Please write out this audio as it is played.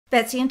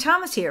Betsy and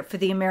Thomas here for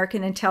the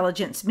American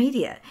Intelligence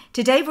Media.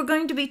 Today we're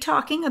going to be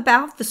talking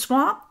about the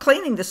swamp,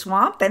 cleaning the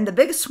swamp, and the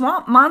biggest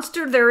swamp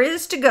monster there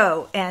is to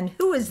go. And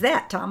who is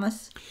that,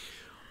 Thomas?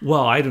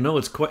 Well, I don't know.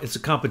 It's a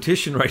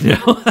competition right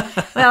now.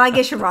 Well, I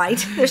guess you're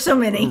right. There's so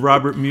many.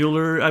 Robert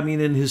Mueller,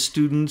 and his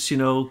students,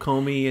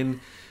 Comey and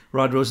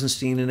Rod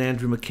Rosenstein and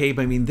Andrew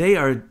McCabe. They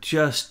are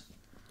just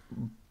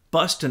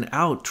busting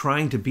out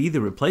trying to be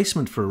the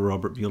replacement for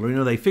Robert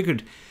Mueller. They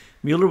figured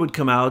Mueller would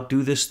come out,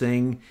 do this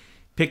thing,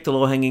 pick the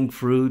low-hanging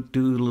fruit,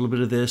 do a little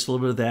bit of this, a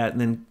little bit of that,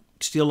 and then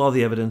steal all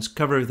the evidence,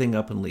 cover everything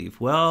up, and leave.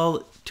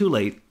 Well, too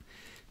late.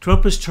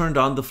 Trump has turned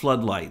on the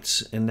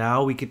floodlights, and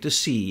now we get to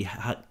see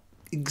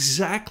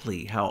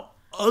exactly how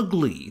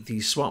ugly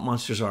these swamp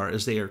monsters are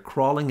as they are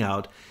crawling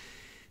out.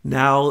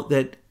 Now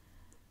that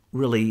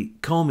really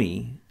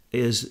Comey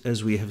is,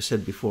 as we have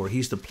said before,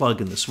 he's the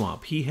plug in the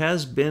swamp. He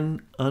has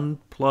been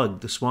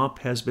unplugged. The swamp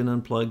has been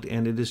unplugged,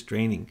 and it is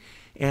draining.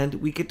 And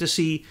we get to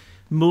see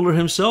Mueller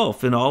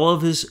himself in all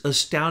of his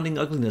astounding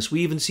ugliness.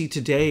 We even see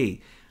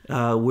today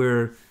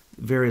where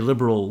very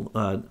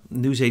liberal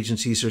news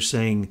agencies are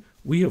saying,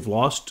 we have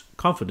lost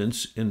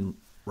confidence in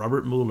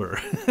Robert Mueller.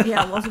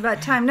 Yeah, well, it's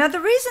about time. Now,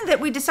 the reason that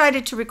we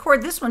decided to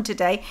record this one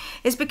today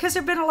is because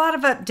there have been a lot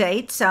of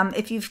updates.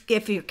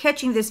 If you're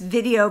catching this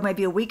video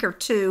maybe a week or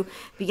two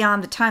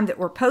beyond the time that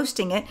we're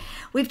posting it,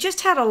 we've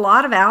just had a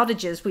lot of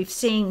outages. We've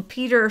seen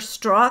Peter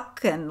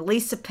Strzok and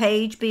Lisa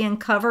Page being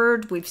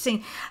covered. We've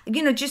seen,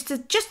 just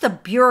the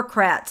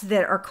bureaucrats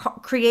that are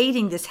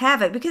creating this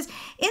havoc, because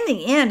in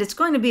the end, it's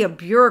going to be a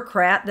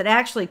bureaucrat that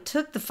actually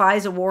took the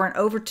FISA warrant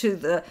over to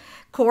the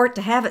court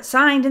to have it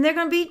signed, and they're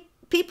going to be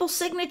people's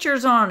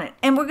signatures on it,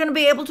 and we're going to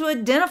be able to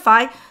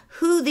identify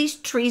who these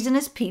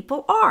treasonous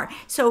people are.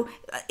 So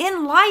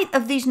in light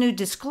of these new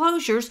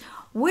disclosures,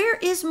 where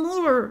is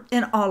Mueller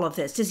in all of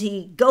this? Is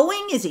he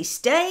going? Is he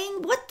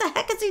staying? What the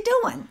heck is he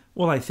doing?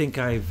 Well, I think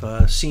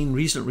I've seen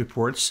recent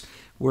reports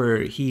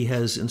where he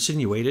has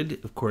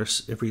insinuated, of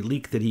course, every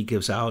leak that he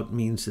gives out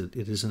means that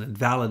it is an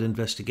invalid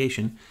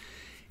investigation,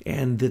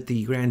 and that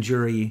the grand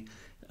jury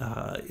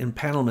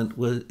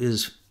impanelment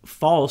is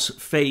false,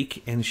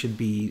 fake, and should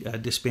be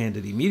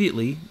disbanded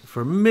immediately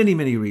for many,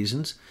 many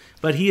reasons.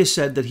 But he has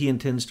said that he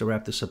intends to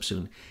wrap this up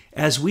soon.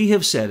 As we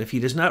have said, if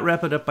he does not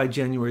wrap it up by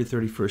January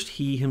 31st,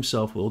 he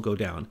himself will go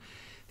down.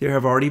 There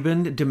have already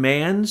been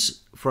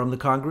demands from the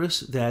Congress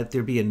that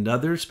there be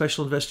another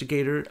special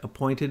investigator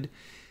appointed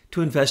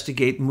to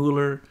investigate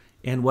Mueller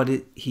and what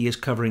he is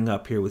covering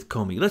up here with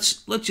Comey.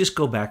 Let's just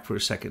go back for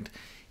a second.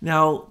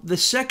 Now, the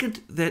second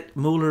that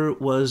Mueller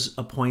was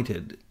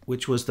appointed,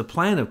 which was the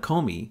plan of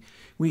Comey,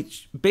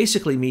 which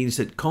basically means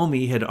that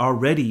Comey had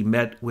already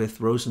met with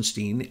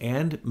Rosenstein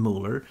and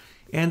Mueller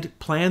and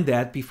planned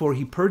that before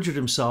he perjured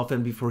himself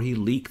and before he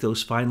leaked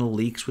those final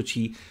leaks, which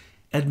he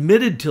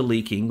admitted to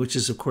leaking, which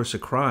is, of course, a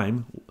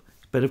crime.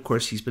 But, of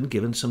course, he's been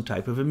given some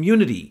type of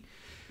immunity.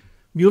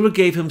 Mueller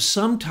gave him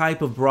some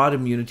type of broad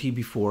immunity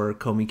before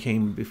Comey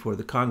came before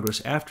the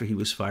Congress after he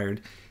was fired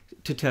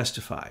to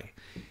testify.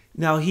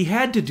 Now, he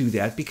had to do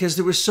that because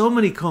there were so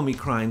many Comey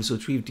crimes,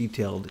 which we've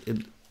detailed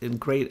in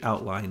great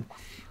outline.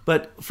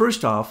 But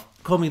first off,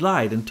 Comey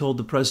lied and told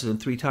the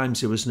president 3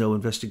 times there was no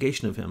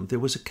investigation of him. There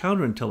was a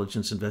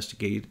counterintelligence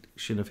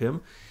investigation of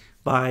him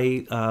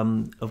by,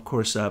 of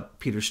course,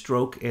 Peter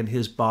Strzok and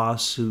his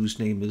boss, whose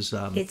name is...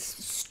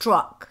 it's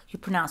Strzok. You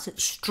pronounce it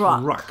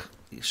Strzok.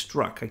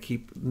 Strzok. I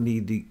keep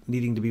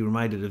needing to be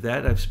reminded of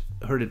that. I've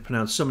heard it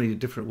pronounced so many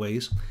different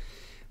ways.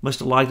 Must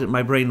have logged it in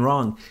my brain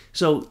wrong.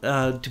 So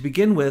to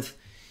begin with,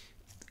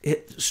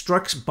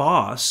 Strzok's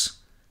boss...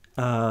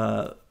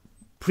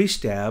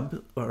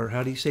 Priestab, or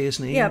how do you say his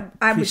name? Yeah,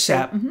 I would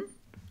say.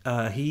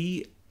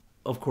 He,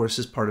 of course,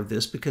 is part of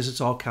this because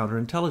it's all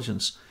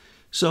counterintelligence.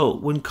 So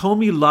when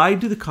Comey lied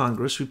to the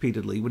Congress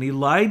repeatedly, when he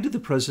lied to the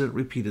president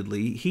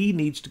repeatedly, he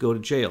needs to go to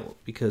jail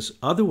because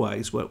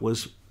otherwise what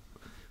was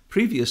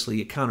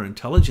previously a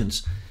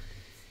counterintelligence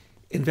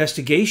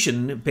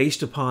investigation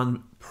based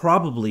upon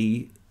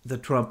probably the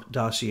Trump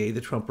dossier, the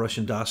Trump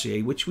Russian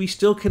dossier, which we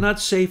still cannot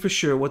say for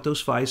sure what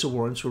those FISA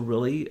warrants were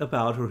really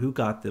about or who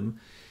got them.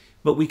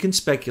 But we can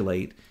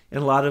speculate,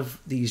 and a lot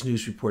of these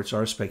news reports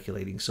are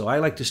speculating. So I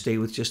like to stay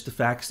with just the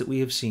facts that we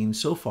have seen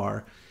so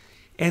far.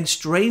 And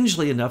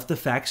strangely enough, the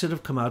facts that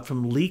have come out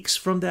from leaks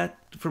from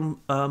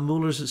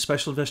Mueller's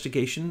special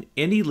investigation,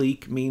 any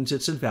leak means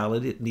it's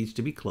invalid, it needs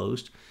to be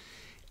closed.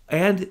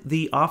 And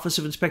the Office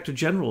of Inspector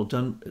General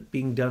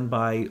being done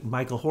by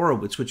Michael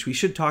Horowitz, which we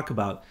should talk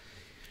about.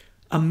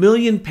 1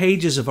 million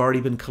pages have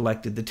already been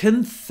collected. The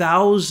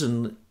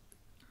 10,000...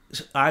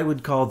 I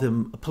would call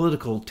them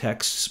political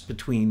texts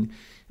between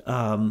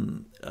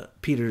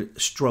Peter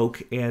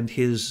Strzok and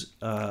his,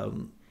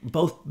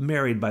 both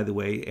married, by the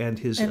way, and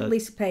his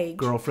Lisa Page.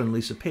 Girlfriend,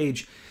 Lisa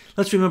Page.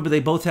 Let's remember they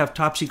both have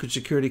top secret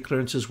security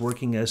clearances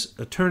working as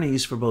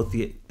attorneys for both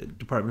the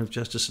Department of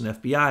Justice and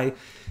FBI.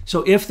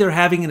 So if they're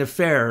having an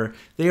affair,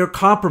 they are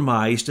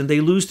compromised and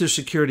they lose their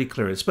security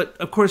clearance. But,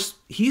 of course,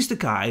 he's the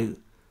guy,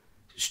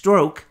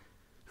 Strzok,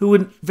 who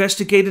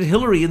investigated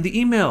Hillary in the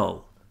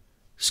email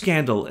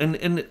scandal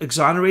and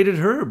exonerated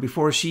her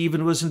before she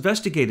even was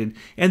investigated,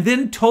 and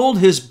then told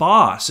his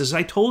boss, as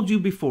I told you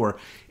before,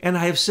 and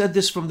I have said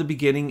this from the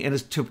beginning,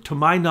 and to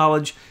my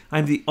knowledge,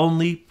 I'm the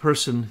only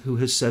person who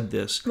has said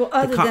this. Well,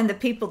 other than the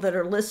people that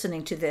are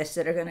listening to this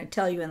that are going to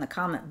tell you in the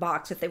comment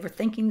box if they were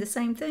thinking the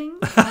same thing.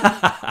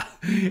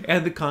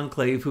 And the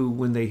conclave who,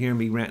 when they hear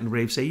me rant and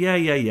rave, say,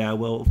 yeah,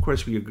 well, of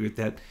course we agree with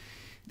that.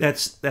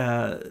 That's,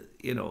 those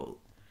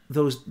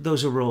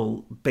are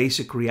real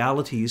basic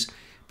realities.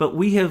 But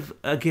we have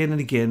again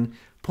and again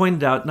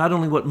pointed out not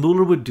only what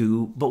Mueller would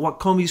do, but what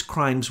Comey's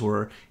crimes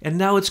were. And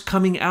now it's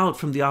coming out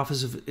from the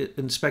Office of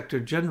Inspector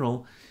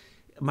General,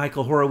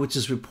 Michael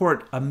Horowitz's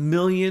report, 1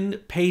 million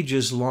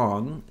pages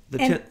long.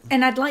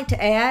 And I'd like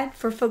to add,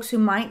 for folks who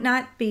might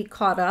not be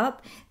caught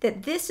up,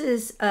 that this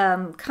is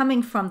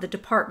coming from the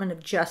Department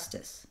of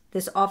Justice,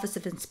 this Office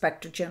of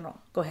Inspector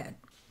General. Go ahead.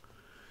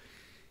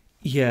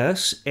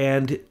 Yes,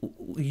 and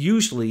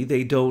usually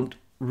they don't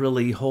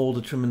really hold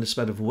a tremendous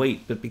amount of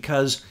weight, but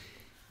because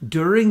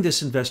during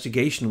this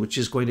investigation, which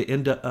is going to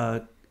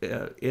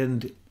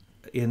end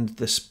in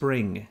the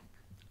spring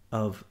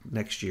of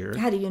next year.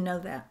 How do you know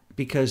that?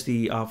 Because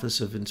the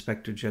Office of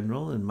Inspector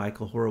General and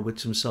Michael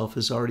Horowitz himself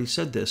has already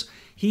said this.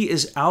 He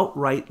is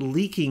outright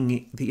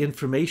leaking the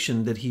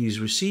information that he's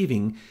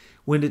receiving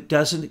when it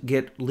doesn't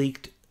get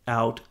leaked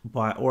out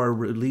by or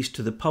released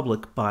to the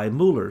public by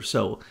Mueller.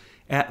 So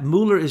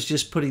Mueller is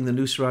just putting the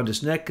noose around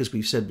his neck, as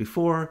we've said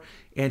before,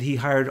 and he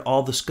hired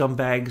all the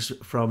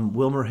scumbags from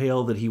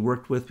WilmerHale that he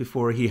worked with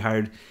before. He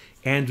hired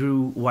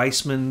Andrew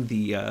Weissman,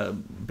 the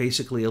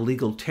basically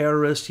illegal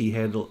terrorist.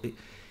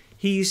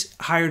 He's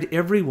hired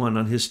everyone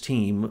on his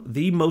team,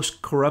 the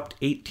most corrupt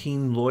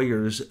 18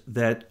 lawyers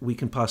that we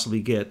can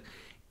possibly get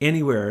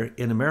anywhere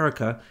in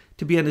America,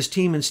 to be on his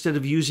team instead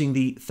of using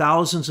the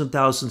thousands and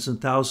thousands and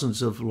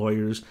thousands of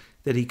lawyers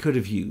that he could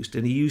have used.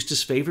 And he used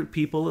his favorite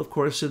people, of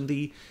course, in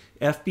the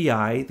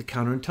FBI, the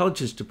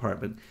Counterintelligence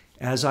Department.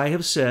 As I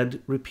have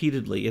said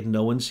repeatedly, and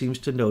no one seems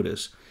to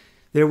notice,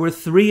 there were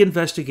 3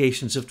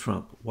 investigations of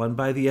Trump, one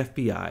by the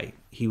FBI.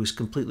 He was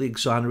completely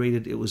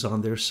exonerated. It was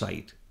on their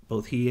site.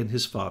 Both he and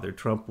his father,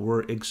 Trump,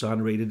 were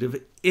exonerated of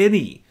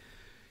any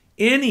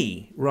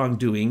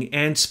wrongdoing,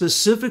 and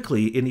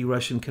specifically any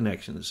Russian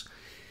connections.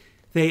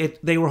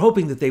 They were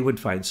hoping that they would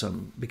find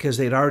some, because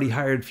they had already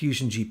hired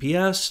Fusion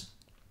GPS,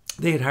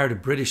 they had hired a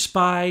British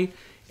spy,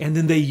 and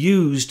then they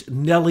used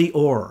Nellie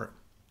Orr.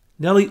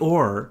 Nellie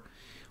Orr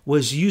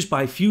was used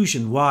by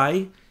Fusion.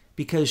 Why?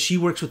 Because she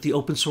works with the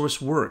Open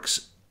Source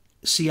Works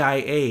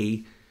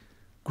CIA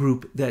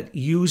group that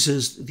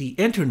uses the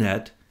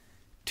internet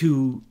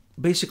to,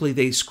 basically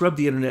they scrub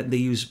the internet and they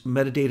use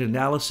metadata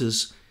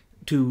analysis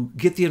to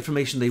get the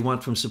information they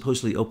want from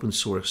supposedly open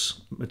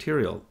source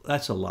material.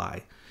 That's a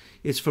lie.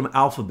 It's from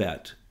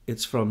Alphabet.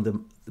 It's from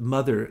the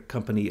mother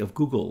company of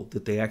Google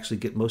that they actually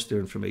get most of their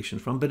information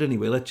from. But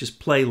anyway, let's just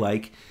play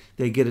like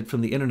they get it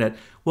from the internet.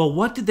 Well,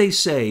 what did they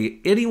say?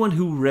 Anyone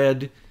who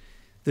read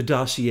the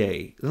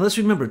dossier, and let's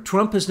remember,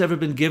 Trump has never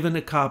been given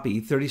a copy,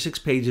 36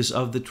 pages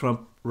of the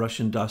Trump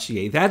Russian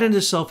dossier. That in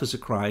itself is a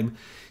crime,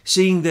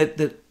 seeing that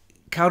the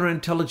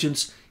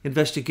counterintelligence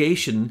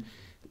investigation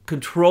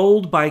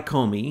controlled by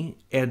Comey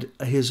and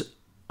his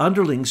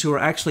underlings who are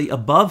actually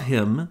above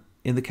him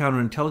in the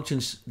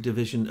counterintelligence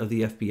division of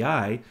the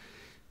FBI,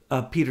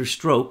 Peter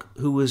Strzok,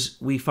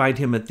 we find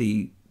him at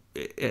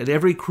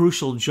every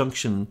crucial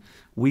junction,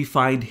 we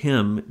find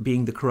him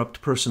being the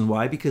corrupt person.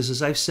 Why? Because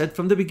as I've said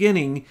from the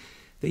beginning,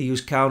 they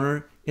use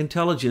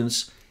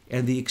counterintelligence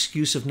and the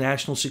excuse of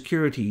national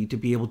security to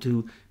be able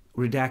to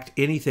redact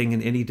anything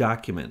in any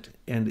document.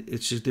 And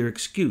it's just their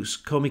excuse.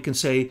 Comey can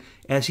say,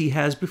 as he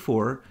has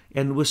before,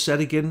 and was said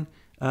again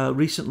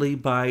recently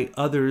by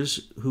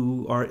others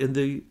who are in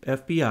the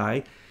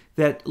FBI,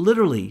 that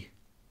literally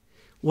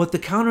what the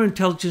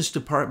counterintelligence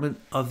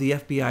department of the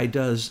FBI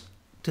does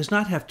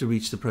not have to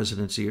reach the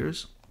president's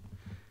ears.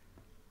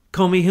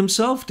 Comey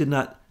himself did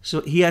not.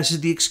 So he has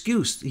the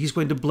excuse. He's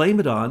going to blame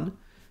it on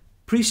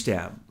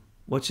Priestab.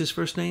 What's his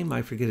first name?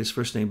 I forget his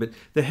first name, but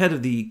the head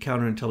of the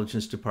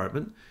counterintelligence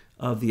department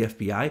of the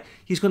FBI.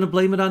 He's going to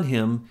blame it on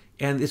him,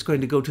 and it's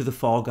going to go to the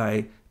fall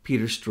guy,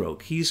 Peter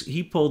Strzok.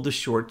 He pulled the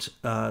short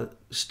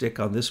stick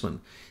on this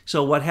one.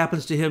 So what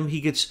happens to him?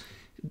 He gets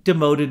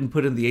demoted and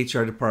put in the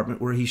HR department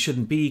where he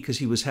shouldn't be because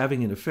he was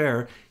having an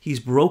affair.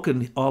 He's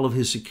broken all of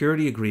his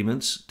security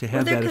agreements to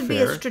have that affair. There could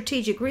be a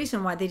strategic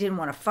reason why they didn't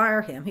want to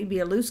fire him. He'd be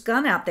a loose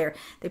gun out there.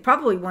 They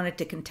probably wanted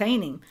to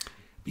contain him.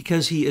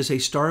 Because he is a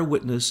star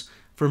witness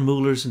for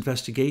Mueller's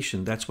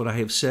investigation. That's what I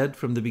have said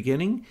from the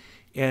beginning,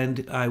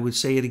 and I would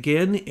say it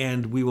again,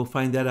 and we will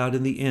find that out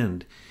in the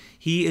end.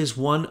 He is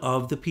one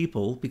of the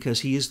people,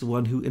 because he is the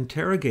one who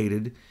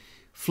interrogated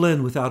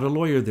Flynn without a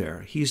lawyer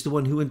there. He's the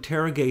one who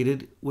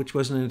interrogated, which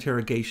wasn't an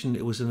interrogation,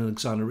 it was an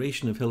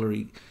exoneration of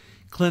Hillary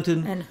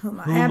Clinton, and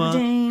Huma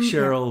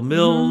Cheryl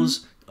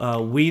Mills,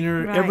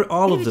 Weiner, Right.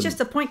 all he of was them. just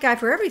a point guy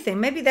for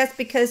everything. Maybe that's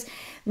because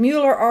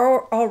Mueller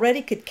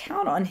already could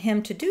count on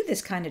him to do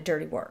this kind of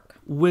dirty work.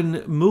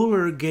 When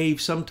Mueller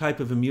gave some type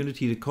of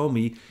immunity to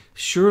Comey,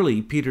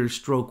 surely Peter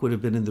Strzok would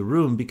have been in the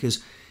room,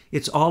 because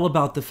it's all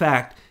about the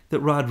fact that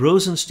Rod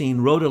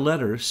Rosenstein wrote a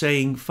letter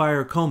saying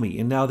fire Comey,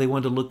 and now they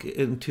want to look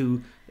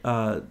into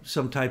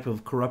some type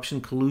of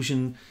corruption,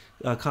 collusion,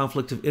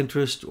 conflict of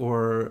interest,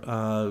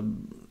 or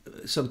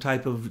some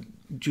type of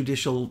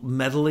judicial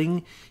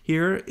meddling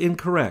here.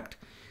 Incorrect.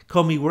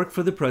 Comey worked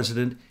for the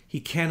president. He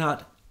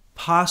cannot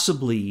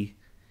possibly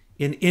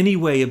in any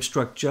way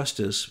obstruct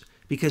justice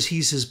because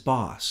he's his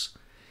boss.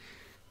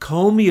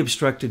 Comey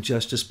obstructed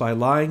justice by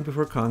lying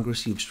before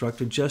Congress. He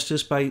obstructed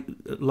justice by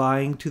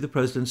lying to the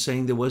president,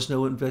 saying there was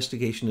no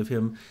investigation of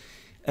him,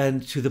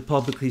 and to the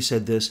public he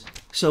said this.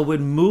 So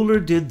when Mueller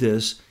did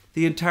this,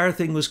 the entire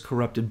thing was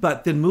corrupted.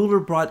 But then Mueller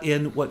brought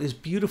in what is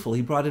beautiful.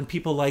 He brought in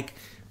people like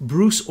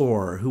Bruce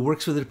Orr, who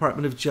works for the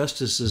Department of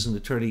Justice as an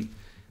attorney,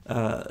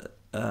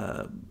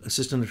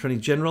 assistant attorney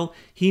general.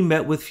 He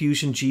met with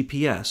Fusion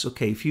GPS.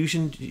 Okay,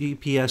 Fusion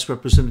GPS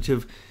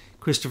representative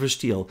Christopher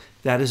Steele.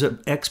 That is an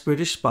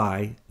ex-British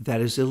spy.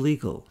 That is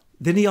illegal.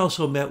 Then he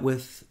also met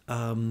with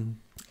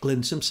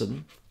Glenn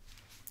Simpson,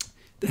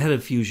 the head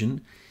of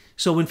Fusion.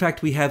 So in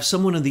fact, we have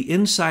someone on the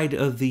inside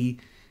of the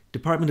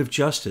Department of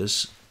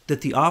Justice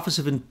that the Office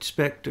of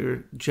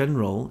Inspector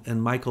General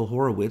and Michael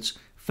Horowitz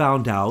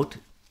found out,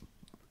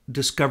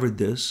 discovered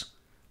this,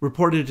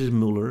 reported it to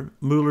Mueller.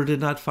 Mueller did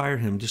not fire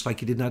him, just like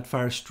he did not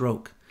fire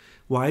Strzok.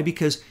 Why?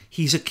 Because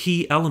he's a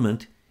key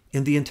element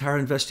in the entire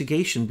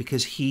investigation,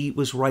 because he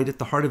was right at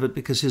the heart of it,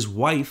 because his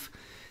wife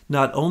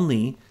not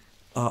only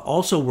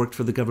also worked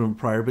for the government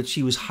prior, but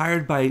she was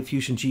hired by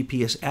Fusion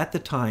GPS at the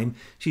time.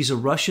 She's a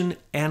Russian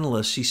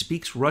analyst. She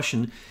speaks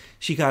Russian.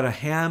 She got a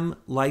ham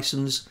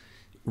license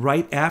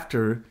right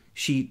after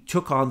she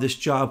took on this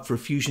job for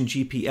Fusion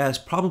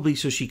GPS, probably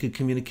so she could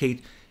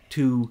communicate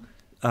to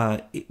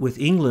with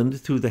England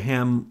through the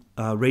ham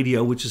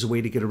radio, which is a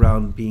way to get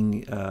around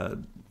being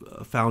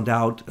found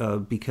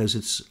out, because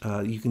it's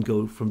you can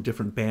go from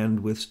different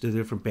bandwidths to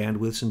different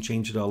bandwidths and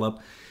change it all up.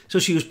 So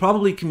she was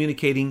probably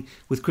communicating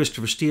with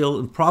Christopher Steele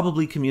and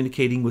probably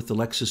communicating with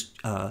Alexis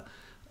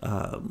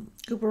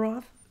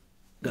Gubarov?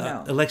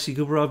 No. Alexei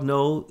Gubarov.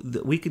 No,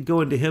 we could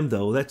go into him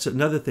though. That's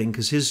another thing,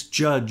 because his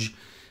judge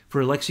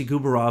for Alexei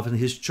Gubarov and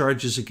his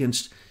charges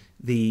against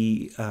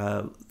the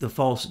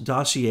false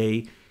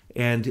dossier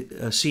and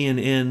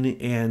CNN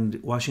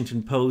and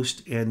Washington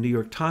Post and New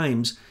York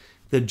Times,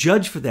 the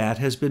judge for that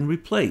has been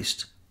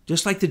replaced.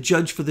 Just like the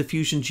judge for the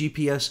Fusion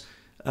GPS,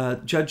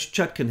 Judge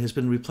Chutkan, has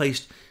been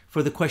replaced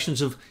for the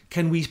questions of,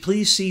 can we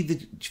please see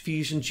the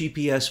Fusion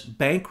GPS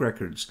bank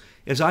records?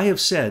 As I have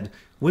said,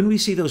 when we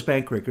see those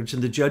bank records,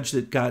 and the judge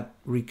that got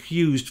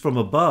recused from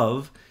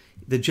above,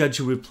 the judge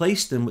who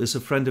replaced them is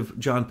a friend of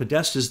John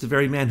Podesta's, the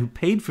very man who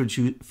paid for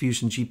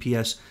Fusion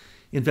GPS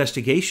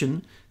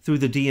investigation through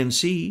the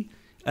DNC.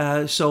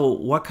 So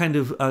what kind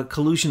of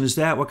collusion is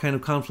that? What kind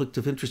of conflict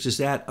of interest is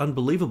that?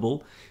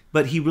 Unbelievable.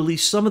 But he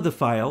released some of the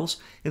files,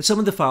 and some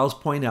of the files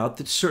point out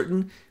that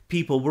certain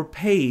people were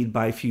paid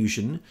by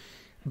Fusion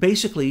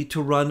basically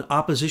to run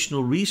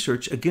oppositional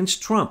research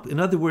against Trump. In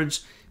other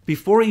words,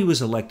 before he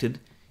was elected,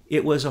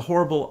 it was a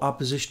horrible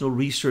oppositional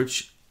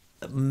research,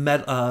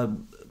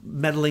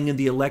 meddling in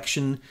the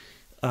election.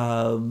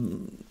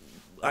 You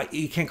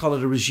can't call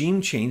it a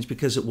regime change,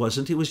 because it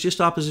wasn't. It was just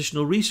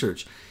oppositional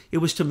research. It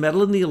was to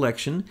meddle in the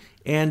election.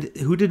 And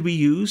who did we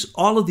use?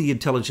 All of the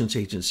intelligence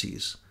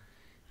agencies.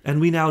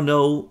 And we now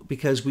know,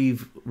 because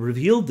we've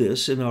revealed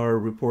this in our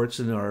reports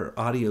and our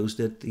audios,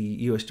 that the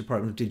U.S.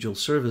 Department of Digital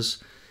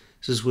Services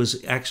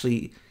was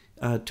actually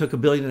took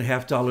 $1.5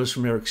 billion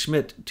from Eric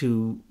Schmidt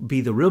to be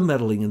the real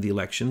meddling in the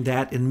election.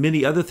 That and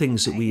many other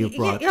things that we have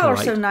brought to light. Y'all are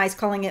so nice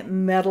calling it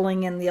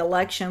meddling in the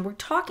election. We're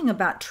talking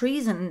about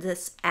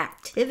treasonous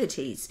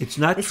activities. It's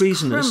not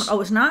treasonous. Oh,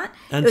 it's not?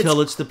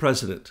 Until it's the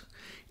president.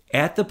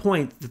 At the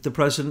point that the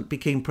president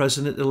became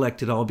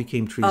president-elect, it all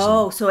became treason.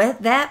 Oh, so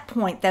at that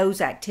point,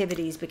 those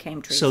activities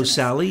became treasonous. So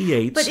Sally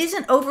Yates... But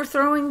isn't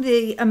overthrowing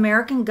the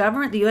American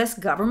government, the U.S.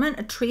 government,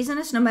 a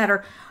treasonous, no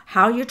matter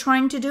how you're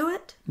trying to do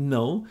it?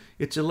 No,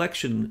 it's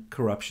election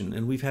corruption,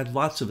 and we've had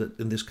lots of it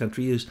in this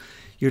country, as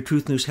your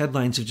Truth News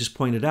headlines have just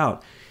pointed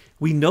out.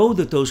 We know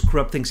that those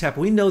corrupt things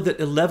happen. We know that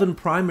 11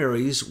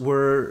 primaries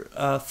were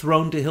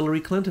thrown to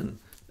Hillary Clinton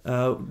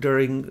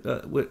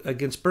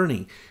against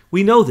Bernie.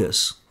 We know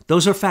this.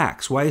 Those are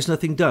facts. Why is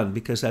nothing done?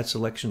 Because that's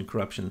election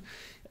corruption.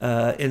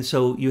 And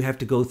so you have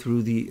to go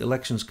through the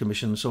Elections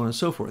Commission and so on and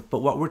so forth. But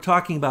what we're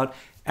talking about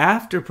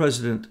after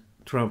President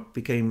Trump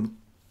became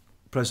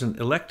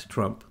President-elect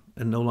Trump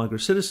and no longer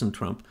Citizen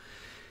Trump,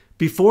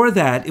 before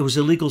that it was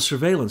illegal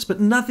surveillance. But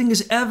nothing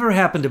has ever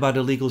happened about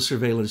illegal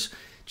surveillance.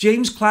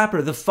 James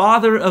Clapper, the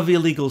father of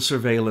illegal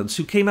surveillance,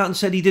 who came out and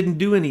said he didn't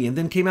do any, and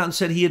then came out and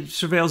said he had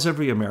surveils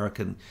every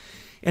American.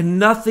 And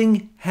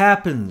nothing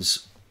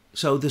happens.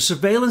 So the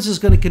surveillance is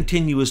going to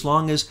continue as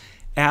long as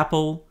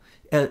as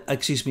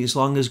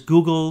long as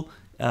Google,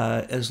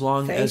 as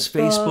long as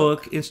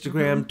Facebook,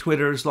 Instagram,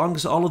 Twitter, as long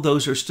as all of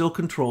those are still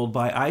controlled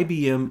by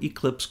IBM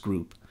Eclipse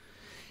Group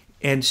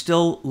and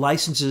still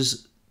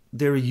licenses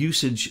their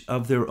usage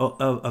of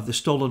the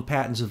stolen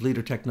patents of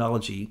leader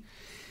technology,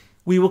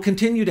 we will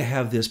continue to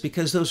have this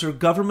because those are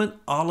government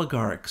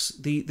oligarchs.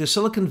 The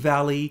Silicon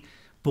Valley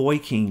boy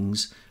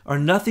kings are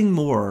nothing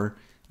more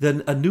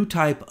than a new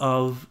type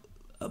of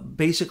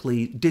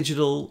basically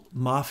digital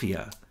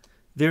mafia.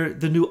 They're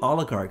the new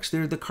oligarchs.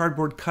 They're the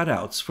cardboard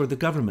cutouts for the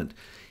government.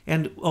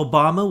 And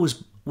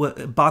Obama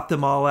bought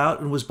them all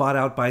out and was bought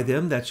out by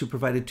them. That's who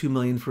provided $2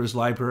 million for his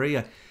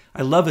library.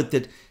 I love it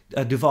that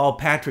Deval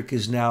Patrick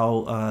is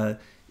now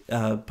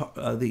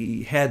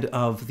the head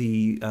of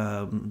the,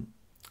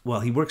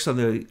 he works on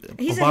the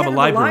He's Obama the head of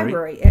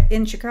Library. The library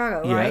in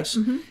Chicago, right? Yes.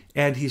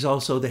 And he's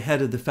also the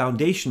head of the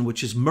foundation,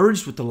 which is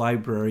merged with the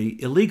library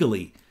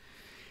illegally.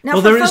 Now,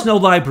 Well, there is no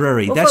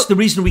library. That's the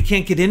reason we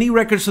can't get any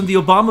records from the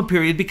Obama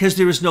period, because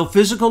there is no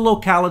physical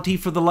locality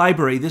for the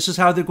library. This is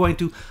how they're going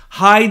to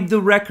hide the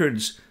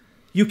records.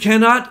 You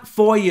cannot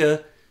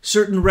FOIA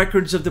certain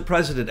records of the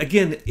president.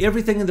 Again,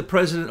 everything in the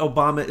President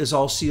Obama is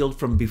all sealed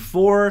from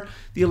before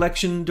the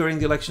election, during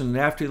the election, and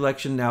after the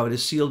election. Now it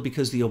is sealed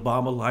because the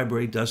Obama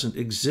library doesn't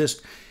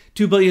exist.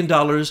 $2 billion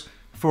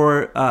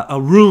for a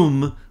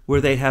room where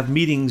they have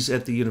meetings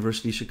at the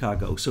University of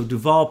Chicago. So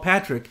Deval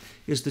Patrick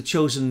is the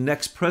chosen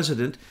next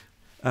president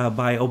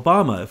by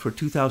Obama for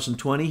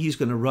 2020. He's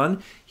going to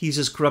run. He's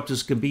as corrupt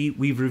as can be.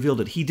 We've revealed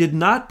it. He did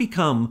not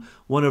become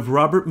one of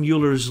Robert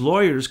Mueller's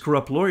lawyers,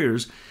 corrupt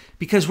lawyers,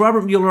 because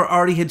Robert Mueller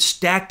already had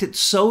stacked it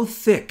so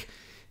thick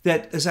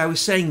that, as I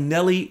was saying,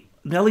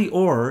 Nellie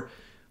Orr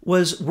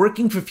was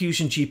working for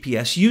Fusion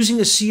GPS using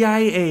a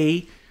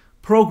CIA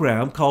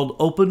program called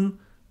Open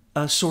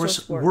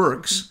Source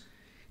Works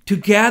to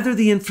gather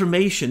the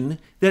information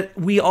that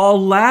we all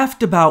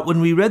laughed about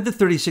when we read the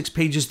 36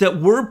 pages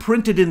that were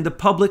printed in the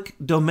public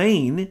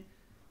domain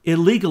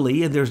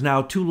illegally. And there's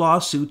now 2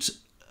 lawsuits,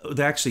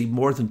 actually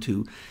more than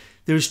 2.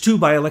 There's 2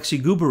 by Alexei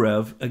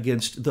Gubarev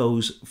against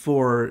those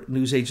 4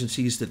 news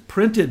agencies that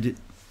printed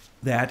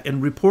that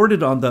and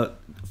reported on the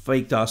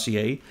fake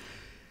dossier.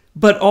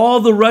 But all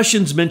the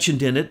Russians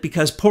mentioned in it,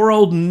 because poor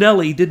old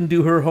Nellie didn't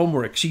do her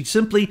homework. She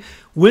simply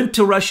went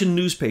to Russian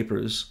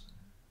newspapers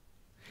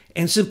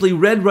and simply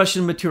read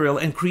Russian material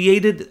and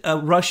created a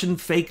Russian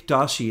fake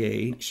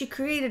dossier. She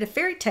created a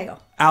fairy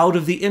tale out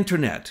of the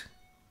internet,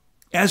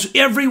 as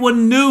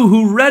everyone knew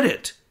who read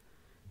it.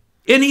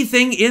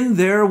 Anything in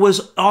there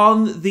was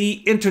on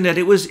the internet.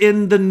 It was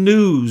in the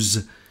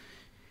news.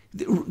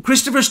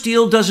 Christopher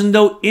Steele doesn't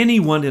know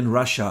anyone in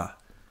Russia.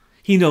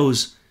 He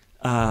knows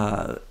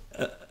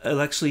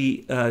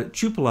Alexei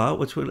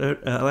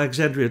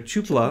Alexandria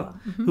Chupla,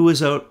 who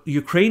is a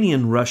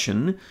Ukrainian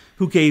Russian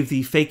who gave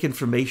the fake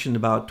information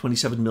about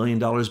 $27 million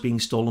being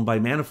stolen by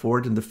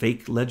Manafort in the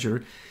fake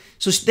ledger.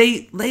 So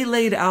they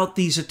laid out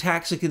these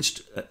attacks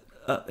against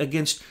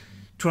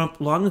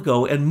Trump long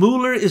ago, and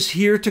Mueller is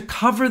here to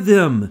cover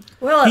them.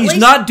 Well, he's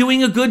not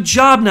doing a good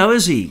job now,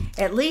 is he?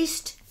 At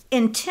least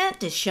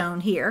intent is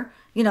shown here.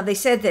 You know, they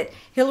said that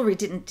Hillary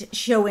didn't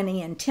show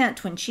any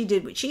intent when she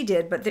did what she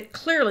did, but that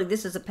clearly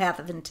this is a path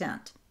of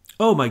intent.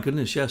 Oh, my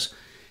goodness, yes.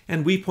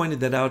 And we pointed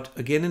that out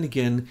again and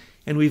again,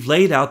 and we've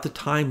laid out the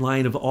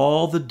timeline of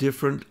all the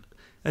different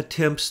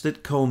attempts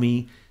that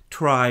Comey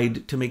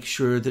tried to make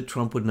sure that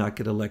Trump would not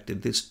get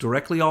elected. This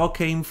directly all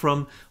came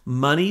from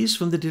monies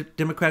from the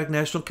Democratic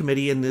National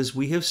Committee, and as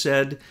we have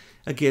said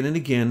again and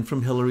again,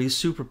 from Hillary's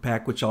super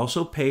PAC, which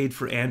also paid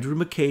for Andrew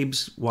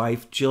McCabe's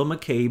wife, Jill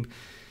McCabe,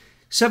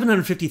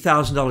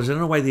 $750,000. I don't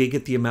know why they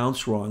get the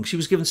amounts wrong. She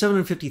was given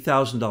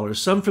 $750,000,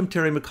 some from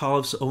Terry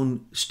McAuliffe's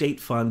own state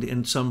fund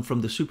and some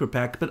from the super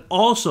PAC, but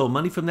also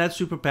money from that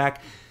super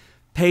PAC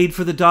paid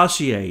for the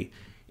dossier.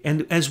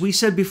 And as we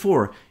said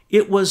before,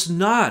 it was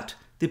not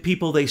the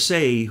people they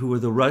say who were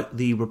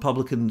the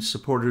Republican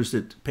supporters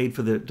that paid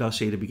for the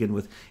dossier to begin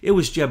with. It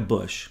was Jeb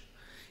Bush.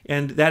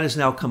 And that has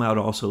now come out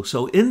also.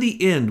 So in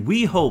the end,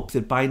 we hope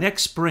that by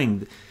next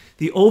spring,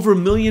 the over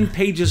 1 million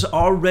pages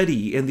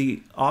already in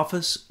the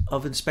Office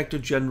of Inspector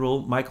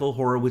General Michael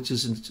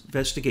Horowitz's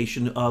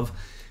investigation of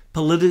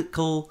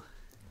political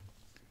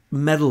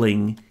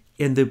meddling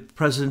in the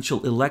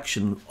presidential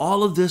election,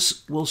 all of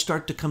this will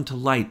start to come to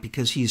light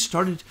because he's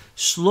started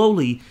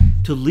slowly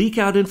to leak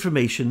out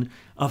information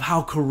of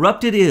how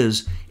corrupt it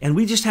is. And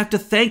we just have to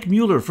thank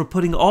Mueller for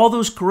putting all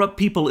those corrupt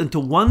people into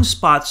one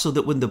spot so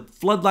that when the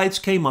floodlights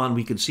came on,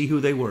 we could see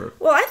who they were.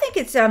 Well, I think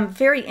it's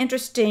very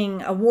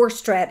interesting war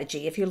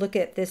strategy if you look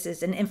at this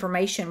as an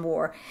information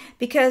war,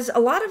 because a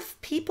lot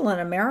of people in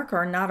America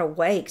are not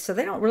awake, so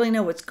they don't really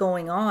know what's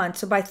going on.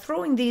 So by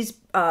throwing these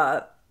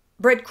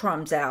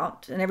breadcrumbs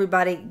out and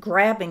everybody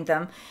grabbing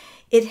them,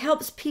 it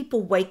helps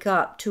people wake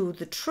up to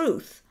the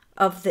truth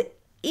of the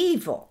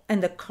evil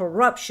and the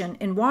corruption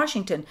in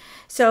Washington.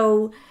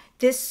 So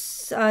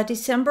this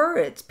December,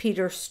 it's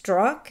Peter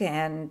Strzok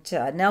and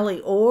Nellie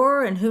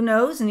Orr, and who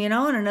knows, and in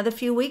another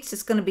few weeks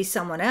it's going to be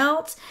someone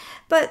else.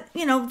 But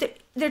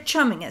they're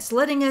chumming us,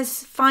 letting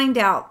us find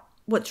out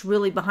what's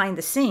really behind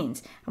the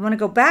scenes. I want to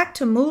go back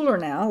to Mueller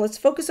now. Let's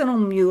focus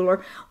on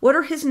Mueller. What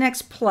are his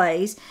next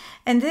plays?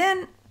 And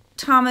then,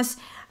 Thomas,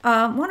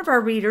 one of our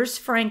readers,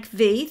 Frank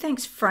V.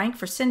 Thanks, Frank,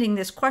 for sending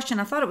this question.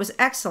 I thought it was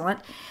excellent.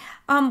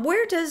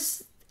 Where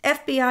does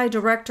FBI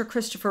Director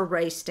Christopher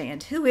Wray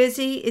stand? Who is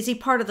he? Is he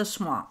part of the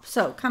swamp?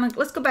 So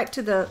let's go back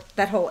to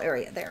that whole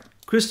area there.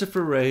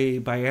 Christopher Wray,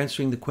 by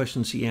answering the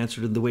questions he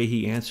answered and the way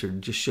he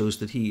answered, just shows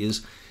that he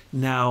is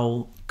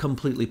now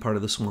completely part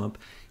of the swamp.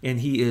 And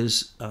he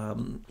is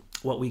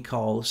what we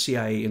call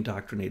CIA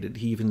indoctrinated.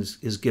 He even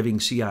is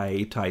giving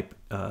CIA-type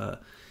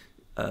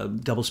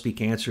doublespeak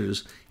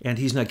answers, and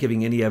he's not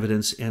giving any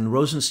evidence. And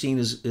Rosenstein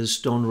is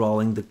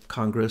stonewalling the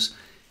Congress.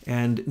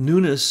 And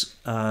Nunes,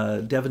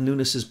 Devin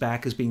Nunes, is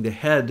back as being the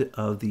head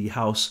of the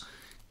House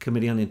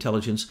Committee on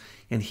Intelligence,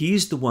 and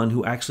he's the one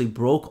who actually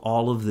broke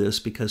all of this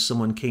because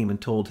someone came and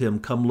told him,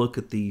 come look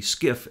at the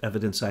SCIF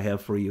evidence I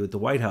have for you at the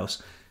White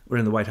House, or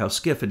in the White House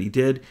SCIF, and he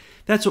did.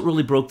 That's what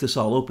really broke this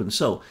all open.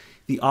 So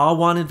the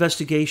Awan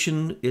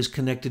investigation is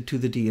connected to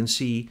the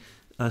DNC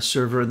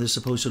server and the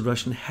supposed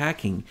Russian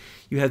hacking.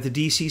 You have the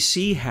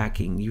DCC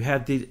hacking. You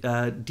have the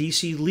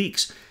DC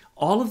leaks.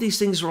 All of these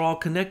things are all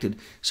connected.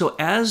 So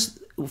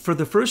for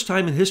the first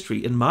time in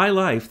history, in my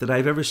life, that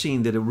I've ever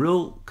seen that a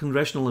real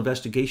congressional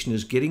investigation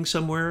is getting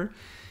somewhere,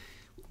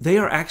 they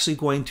are actually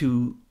going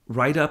to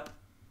write up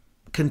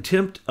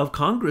contempt of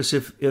Congress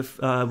if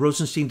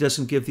Rosenstein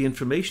doesn't give the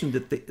information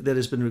that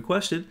has been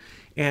requested,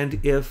 and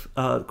if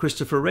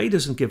Christopher Wray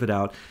doesn't give it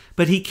out.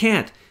 But he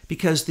can't,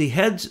 because the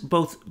heads,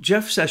 both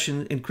Jeff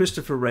Sessions and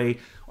Christopher Wray,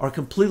 are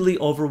completely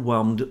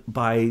overwhelmed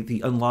by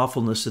the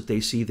unlawfulness that they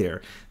see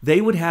there.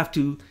 They would have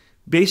to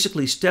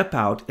basically step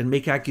out and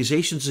make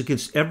accusations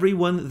against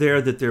everyone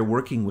there that they're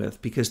working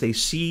with, because they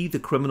see the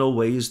criminal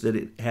ways that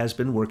it has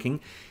been working,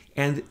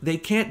 and they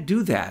can't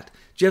do that.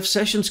 Jeff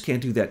Sessions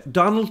can't do that.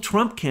 Donald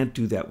Trump can't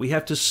do that. We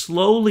have to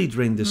slowly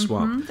drain the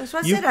swamp. That's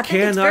what I you said. I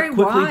think it's very cannot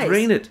quickly wise.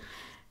 drain it,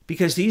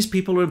 because these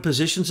people are in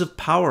positions of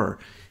power.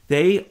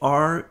 They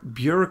are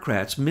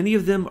bureaucrats. Many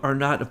of them are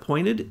not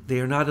appointed. They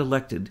are not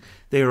elected.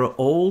 They are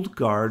old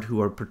guard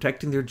who are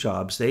protecting their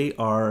jobs. They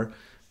are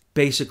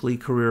basically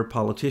career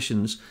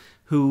politicians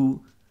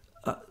who,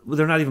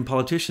 they're not even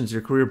politicians,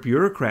 they're career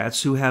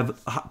bureaucrats who have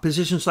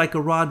positions like a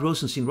Rod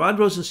Rosenstein. Rod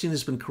Rosenstein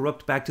has been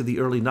corrupt back to the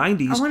early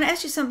 90s. I want to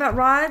ask you something about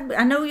Rod.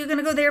 I know you're going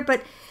to go there,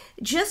 but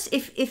just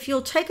if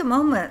you'll take a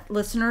moment,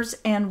 listeners,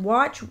 and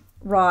watch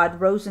Rod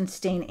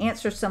Rosenstein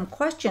answer some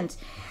questions.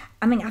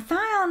 I mean, I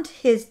found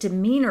his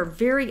demeanor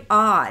very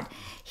odd.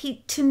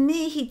 To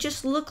me, he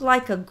just looked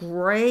like a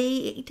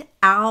grayed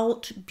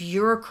out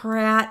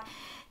bureaucrat.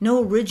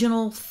 No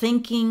original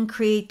thinking,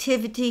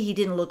 creativity. He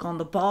didn't look on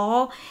the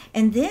ball.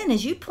 And then,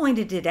 as you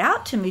pointed it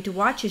out to me, to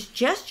watch his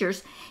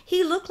gestures,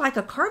 he looked like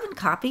a carbon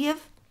copy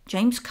of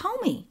James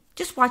Comey.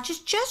 Just watch his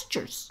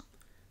gestures.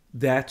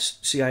 That's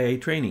CIA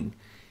training.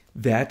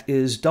 That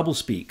is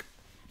doublespeak.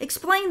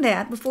 Explain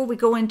that before we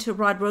go into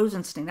Rod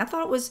Rosenstein. I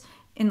thought it was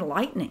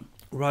enlightening.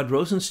 Rod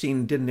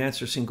Rosenstein didn't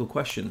answer a single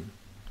question.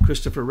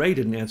 Christopher Wray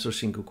didn't answer a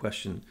single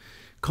question.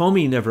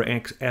 Comey never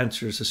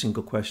answers a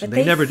single question. But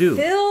they never do.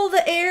 Fill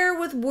the air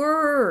with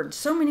words.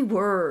 So many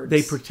words.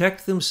 They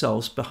protect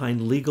themselves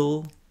behind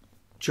legal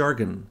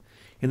jargon.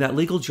 And that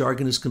legal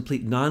jargon is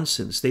complete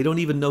nonsense. They don't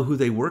even know who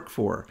they work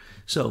for.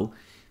 So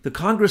the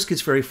Congress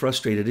gets very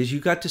frustrated. As you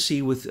got to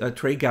see with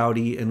Trey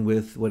Gowdy and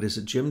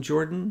with, Jim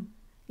Jordan?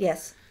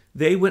 Yes.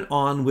 They went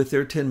on with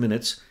their 10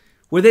 minutes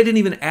where they didn't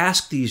even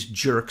ask these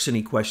jerks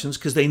any questions,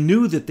 because they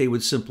knew that they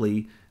would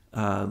simply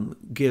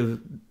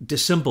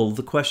dissemble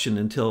the question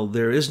until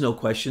there is no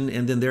question,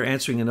 and then they're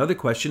answering another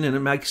question,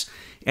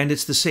 and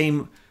it's the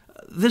same.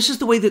 This is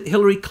the way that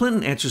Hillary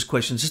Clinton answers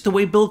questions. It's the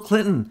way Bill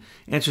Clinton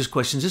answers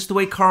questions. It's the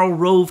way Karl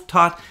Rove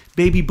taught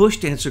baby Bush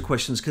to answer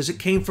questions, because it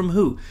came from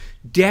who?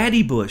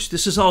 Daddy Bush.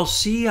 This is all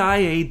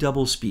CIA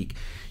doublespeak.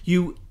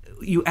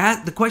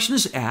 The question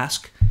is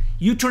asked.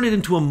 You turn it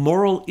into a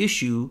moral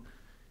issue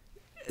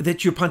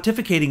that you're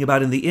pontificating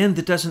about in the end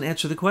that doesn't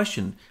answer the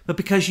question. But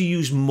because you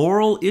use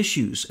moral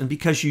issues, and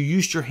because you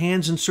used your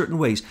hands in certain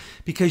ways,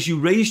 because you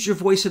raised your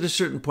voice at a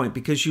certain point,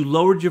 because you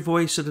lowered your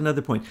voice at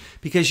another point,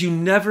 because you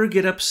never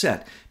get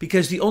upset,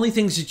 because the only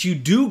things that you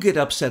do get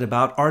upset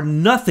about are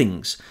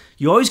nothings.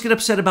 You always get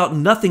upset about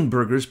nothing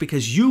burgers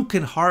because you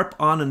can harp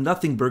on a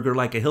nothing burger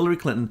like a Hillary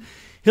Clinton.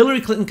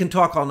 Hillary Clinton can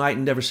talk all night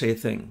and never say a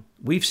thing.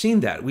 We've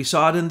seen that. We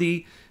saw it in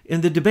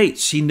the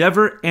debates. She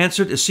never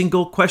answered a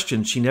single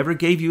question. She never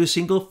gave you a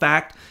single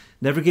fact,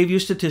 never gave you a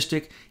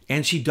statistic,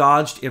 and she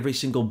dodged every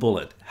single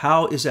bullet.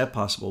 How is that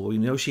possible? We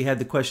know she had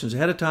the questions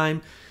ahead of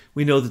time.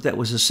 We know that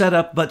was a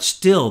setup, but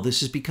still,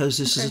 this is because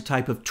this is a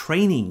type of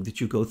training that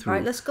you go through. All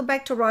right, let's go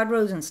back to Rod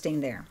Rosenstein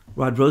there.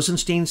 Rod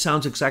Rosenstein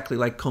sounds exactly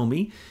like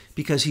Comey,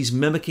 because he's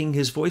mimicking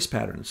his voice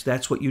patterns.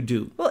 That's what you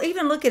do. Well,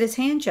 even look at his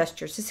hand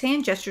gestures. His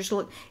hand gestures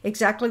look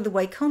exactly the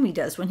way Comey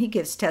does when he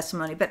gives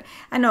testimony. But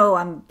I know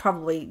I'm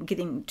probably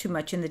getting too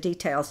much in the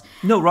details.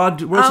 No,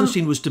 Rod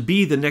Rosenstein was to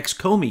be the next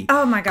Comey.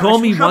 Oh my gosh.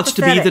 Comey how wants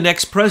pathetic. to be the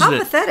next president.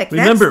 How pathetic.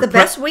 Remember, that's the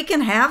best we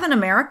can have in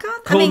America?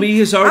 Comey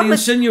has already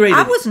insinuated.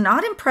 I was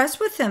not impressed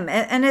with him.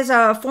 And as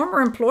a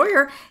former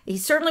employer, he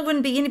certainly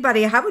wouldn't be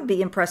anybody I would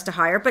be impressed to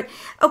hire. But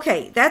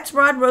okay, that's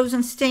Rod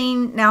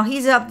Rosenstein. Now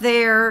he's up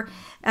there.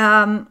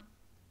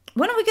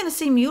 When are we going to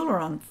see Mueller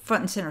on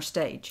front and center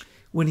stage?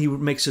 When he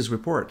makes his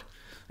report.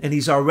 And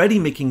he's already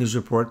making his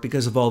report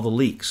because of all the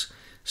leaks.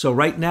 So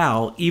right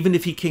now, even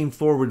if he came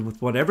forward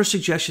with whatever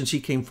suggestions he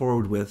came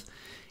forward with,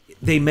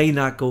 they may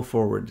not go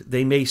forward.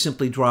 They may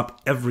simply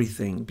drop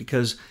everything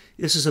because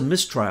this is a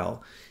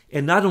mistrial.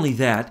 And not only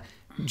that,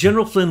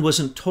 General Flynn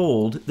wasn't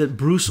told that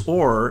Bruce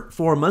Orr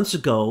 4 months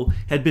ago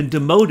had been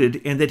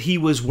demoted and that he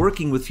was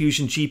working with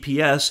Fusion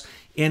GPS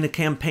in a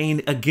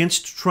campaign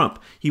against Trump.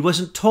 He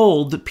wasn't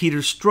told that Peter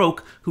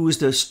Strzok, who is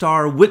the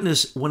star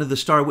witness, one of the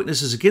star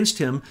witnesses against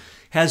him,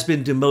 has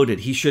been demoted.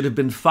 He should have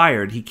been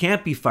fired. He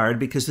can't be fired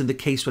because then the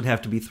case would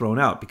have to be thrown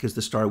out because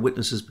the star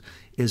witness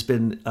has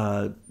been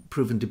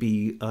proven to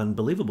be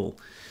unbelievable.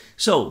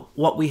 So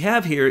what we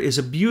have here is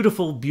a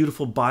beautiful,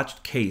 beautiful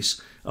botched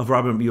case of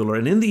Robert Mueller.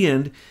 And in the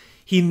end,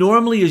 he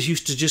normally is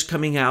used to just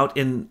coming out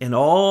and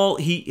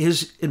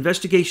his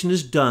investigation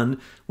is done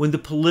when the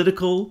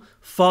political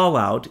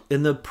fallout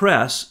in the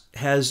press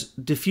has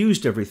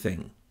diffused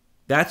everything.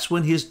 That's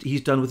when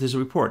he's done with his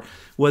report,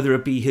 whether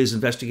it be his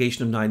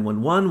investigation of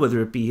 9/11,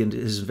 whether it be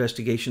his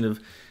investigation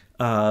of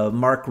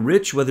Mark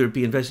Rich, whether it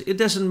be it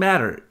doesn't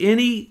matter.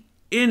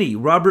 Any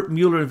Robert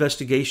Mueller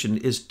investigation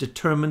is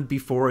determined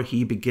before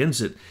he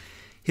begins it.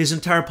 His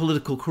entire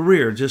political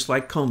career, just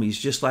like Comey's,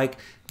 just like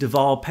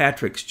Deval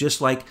Patrick's,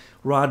 just like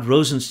Rod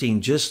Rosenstein,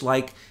 just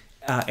like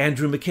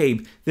Andrew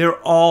McCabe, they're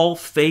all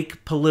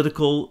fake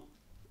political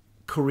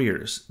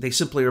careers. They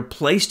simply are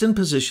placed in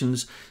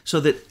positions so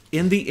that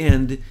in the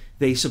end,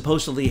 they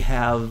supposedly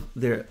have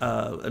their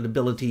an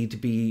ability to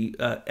be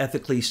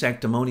ethically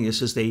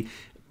sanctimonious as they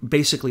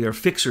basically are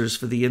fixers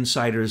for the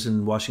insiders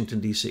in Washington,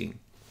 D.C.